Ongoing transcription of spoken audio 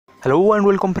Hello and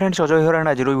welcome friends Ajay Haran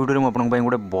आज video में आपको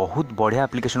गोटे बहुत बढ़िया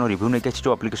एप्लिकेशन रिव्यू नहीं कि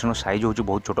जो एप्लिकेशन साइज हो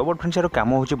बहुत छोट बट फ्रेंड्स यार कम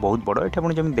हो बहुत बड़ ये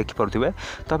आप जमी देखिपे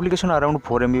तो एप्लिकेशन अराउंड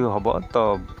 4 MB हम तो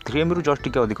 3 MB रू जस्ट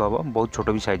टी अधिक हम बहुत छोट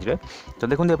भी साइज रे तो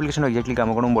देखो एप्लिकेशन एक्जाक्टली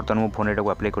काम कौन बर्तमान मो फोन एटा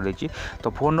अप्लाई कर देछि तो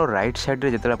फोन राइट साइड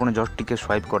रे जिते आप जस्ट टी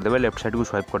स्वाइप करदे लेफ्ट साइड को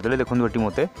स्वाइप करदे देखो ये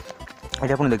मत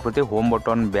ये आप देखिए home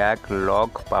button back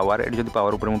lock power ये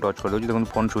पावर उपर टच कर दूँ देखो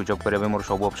फोन स्विच ऑफ करने मोर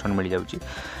सब ऑप्शन मिल जाऊँगी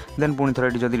देन पुणी थोड़ा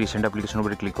ये रिसेंट एप्लिकेशन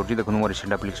उपर क्लिक कर देखो मो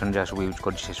रिसेंट एप्लिकेशन जहाँ सब यूज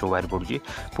कर सब बाहर पड़ी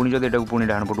पुणी जब यहाँ पुणी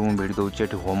डाण पटू भिड़ दूसरी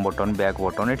ये होम बटन बैक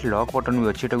बटन ये लॉक बटन भी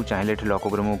अच्छी ये चाहिए ये लॉक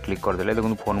उपर क्लिक करदे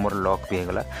देखो फोन मोर लॉक भी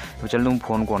होगा चलो मुझे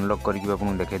फोन को अनलॉक करके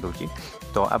आपको देखा दूसरी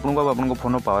तो आपको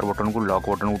फोन पावर बटन को लॉक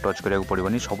बटन को टच कराया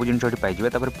पड़ोनी सब जिन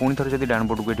पाइबे पुणी थोड़ा जब डाण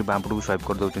पटू ये बाँ पटू स्वाइप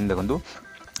कर दूसरी देखो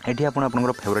ये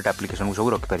आप फेवरेट एप्लिकेशन को सब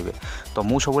रखिपारे तो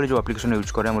मुझे सब जो एप्लिकेशन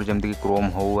यूज करे जमीक क्रोम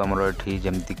हो आमर ये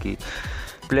जमीक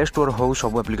प्ले स्टोर हो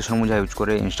सब एप्लिकेशन मुझे यूज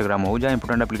करे इंस्टाग्राम हो जहाँ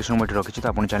इंपोर्टेंट एप्लिकेशन मुझे रखी तो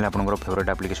आप चाहिए आपंकर फेवरेट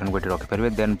एप्लिकेशन को ये रखिपारे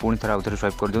देन पुणी थोड़ा आउ थे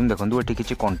स्वाइप कर दिखाँ देखो ये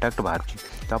किसी कॉन्टैक्ट बाहर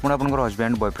तो आपंकर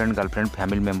husband boyfriend girlfriend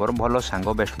family member भल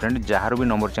सांग बेस्ट फ्रेंड जार भी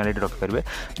नंबर चाहिए ये रखिपारे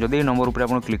जब ये नंबर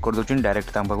पर आप क्लिक कर दूसरी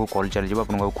डायरेक्ट पाखु कॉल चली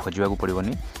आपको खोजा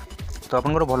पड़ोनी तो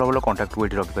आपंकर भल भल कंटाक्ट को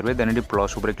ये रखिपारे देन ये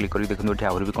प्लस उपर क्लिक कर देखो ये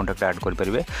आहरी भी कंटाक्ट ऐड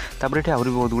करेंगे ये आहरी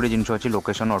बहुत गुड जिन अच्छी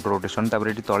लोकेशन ऑटो रोटेशन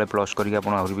ये तले प्लस करके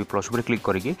आहरी भी प्लस उपर क्लिक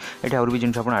करके ये आहरी भी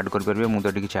जिन आप ऐड करेंगे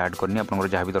मुझे किसी ऐड करनी आप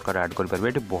जहाँ भी दरकार ऐड करेंगे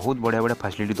ये बहुत बढ़िया बढ़िया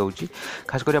फैसिलिटी दूसरी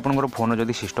खास कर आपंकर फोन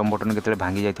जब सिस्टम बटन के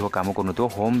भांगी जाए काम कर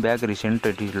होम बैग रिसेंट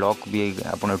लॉक भी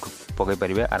आप पकई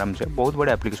पारे आराम से बहुत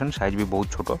बढ़िया एप्लिकेशन साइज भी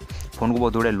बहुत छोट फोन को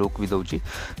बहुत बढ़िया लुक भी दूसरी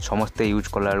समस्ते यूज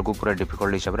कला बेलू पूरा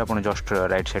डिफिकल्ट हिसाब से आप जस्ट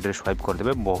राइट साइड में स्वाइप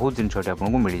करदे बहुत जिन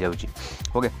आपको मिल जाऊँगी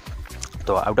ओके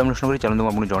तो आउट टाइम नष्ट कर चलते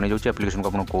मुझे जन जाऊँगी एप्लिकेशन को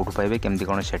आप कौटू पाइबे केमती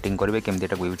कौन सेटिंग करेंगे केमती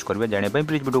एटा यूज करेंगे जाना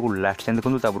प्लीज वीडियो को लास्ट टाइम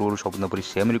देखो पूर्व सब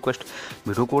सेम रिक्वेस्ट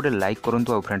वीडियो को गोटे लाइक करूँ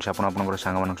और फ्रेंड्स आप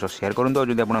सांग शेयर करूँ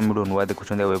और जब आप वीडियो नुआ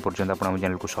देखुं पर्यटन आप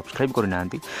चैनल को सब्सक्राइब करना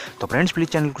तो फ्रेंड्स प्लीज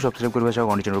चैनल को सब्सक्राइब करने सह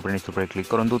घंटी चैनल पर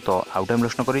क्लिक करूँ तो आउट टाइम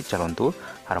नष्ट कर चलतु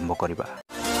आरंभ करवा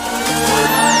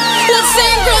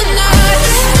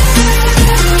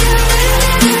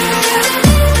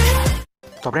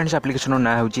तो फ्रेंड्स एप्लिकेशन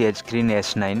ना हूँ एच स्क्रीन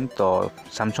S9 तो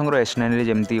सैमसंग S9 रे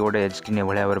जमती गोटे एच स्क्रीन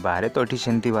भाई भाव बाहर तो ये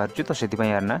सेमती बाहर तो से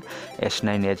यार ना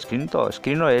S9 एच स्क्रीन तो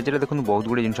स्क्रीन एज देखो बहुत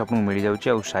गुड जिन आपको मिल जाऊँगी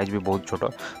और साइज भी बहुत छोट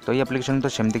तो ये एप्लिकेशन तो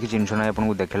सेमती किसी जिन ना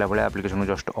आपको देखला भाई एप्लिकेशन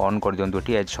को जस्ट ऑन कर दिखाँ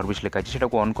ये एज सर्विस लिखाई से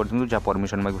ऑन कर दिखाँ जहाँ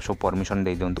परमिशन मांगे सब परमिशन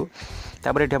दे दिखाँ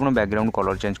तापर ये आप बैकग्राउंड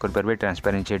कलर चेंज करेंगे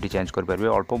ट्रांसपेरेन्सी ये चेंज करेंगे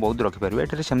अल्प बहुत रखिपारे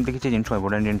ये सेमती किसी जिन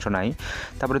इंपोर्टेंट जिन ना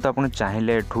तापर तो आप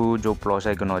चाहिए एठू जो प्लस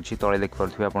आइकन अच्छी तले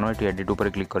देखिपे आप एडिट उपर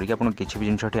क्लिक करके आप किसी भी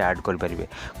जिन ऐड करेंगे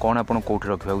कौन आप कौट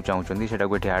रखा चाहते हैं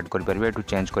ये ऐड करेंगे ये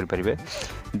चेंज करेंगे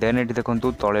देन ये देखो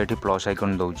तले ये प्लस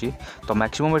आइकन दूसरी तो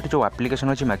मैक्सिमम ये जो एप्लिकेशन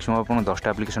अच्छी मैक्सिमम आप 10टा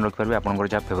एप्लिकेशन रखिपारे आप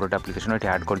जहाँ फेवरेट एप्लिकेशन ये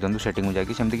ऐड कर दिखाँ सेटिंग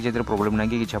जाकि सेमती किसी प्रोब्लेम ना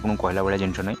कि आपको कहला भाया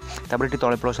जिन ना तापर ये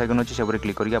तले प्लस आइकन अच्छी से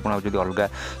क्लिक करके आप अलग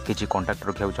किसी कंटाक्ट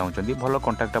रखा चाहते हैं भल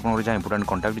कंटाक्ट आप जहाँ इंपोर्टेंट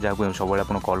कंटाक्ट जहाँ सब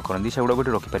आप कॉल करते से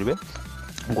गुड़ा रखिपारे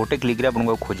गोटे क्लिक रे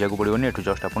आपको खोजा पड़ोनी एठू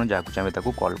जस्ट आप जहाँ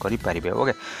चाहिए कॉल करेंगे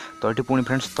ओके तो ये पुणी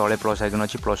फ्रेंड्स तले प्लस आइकन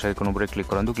अच्छी प्लस आइकन उपर क्लिक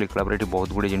करूँ क्लिक कला ये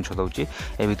बहुत गुड जिन दूसरी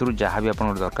ए भितर जहाँ भी आप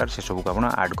दरकार से सबको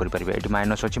आप ऐड करेंगे ये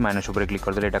माइनस अच्छी माइनस उपर क्लिक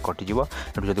करदे यहाँ कटिज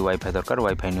ये जब वाईफाई दरकार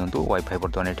वाईफाई नियंतु वाईफाई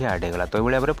बर्तमान ये ऐड होगा तो ये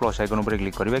भाव में प्लस आइकन उपर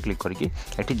क्लिक करेंगे क्लिक करके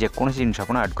ये जेकोसी जिन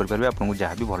आप ऐड करेंगे आपको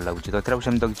जहाँ भी भल लगे तो ये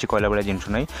सेमती किसी कहला भाया जिन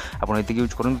ना आप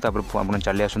यूज करूँ आप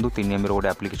चली आसतु 3 MB गोटे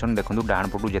एप्लिकेशन देखो डाण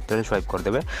पटू जिते स्वाइप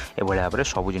करदे ये भाव में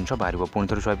सब जिन बाहर पुणी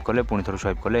थोड़ी स्वाइप कले पुणी थोड़ी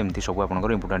स्वाइप कले एमती सब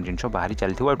आपंकर इंपोर्टेंट जिन बाहरी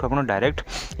चलती है आप डायरेक्ट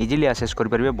इजिली आसेस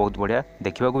करेंगे बहुत बढ़िया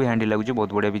देखा भी हैंडी लगुच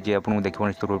बहुत बढ़िया भी जी आपको देखो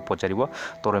निश्चित पचार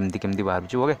तोर एमती केमती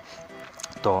बाहर ओके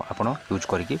तो आप यूज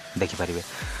करके देखिपारे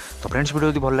तो फ्रेंड्स वीडियो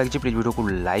यदि भल लगी प्लीज वीडियो को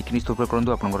लाइक निश्चित रूप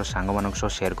करूँ आपंकर सांग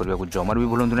शेयर करने को जमार भी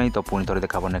भूलु ना तो पुणी थोड़े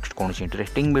देखा नेक्स्ट कौन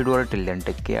interesting video till then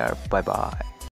take care bye bye.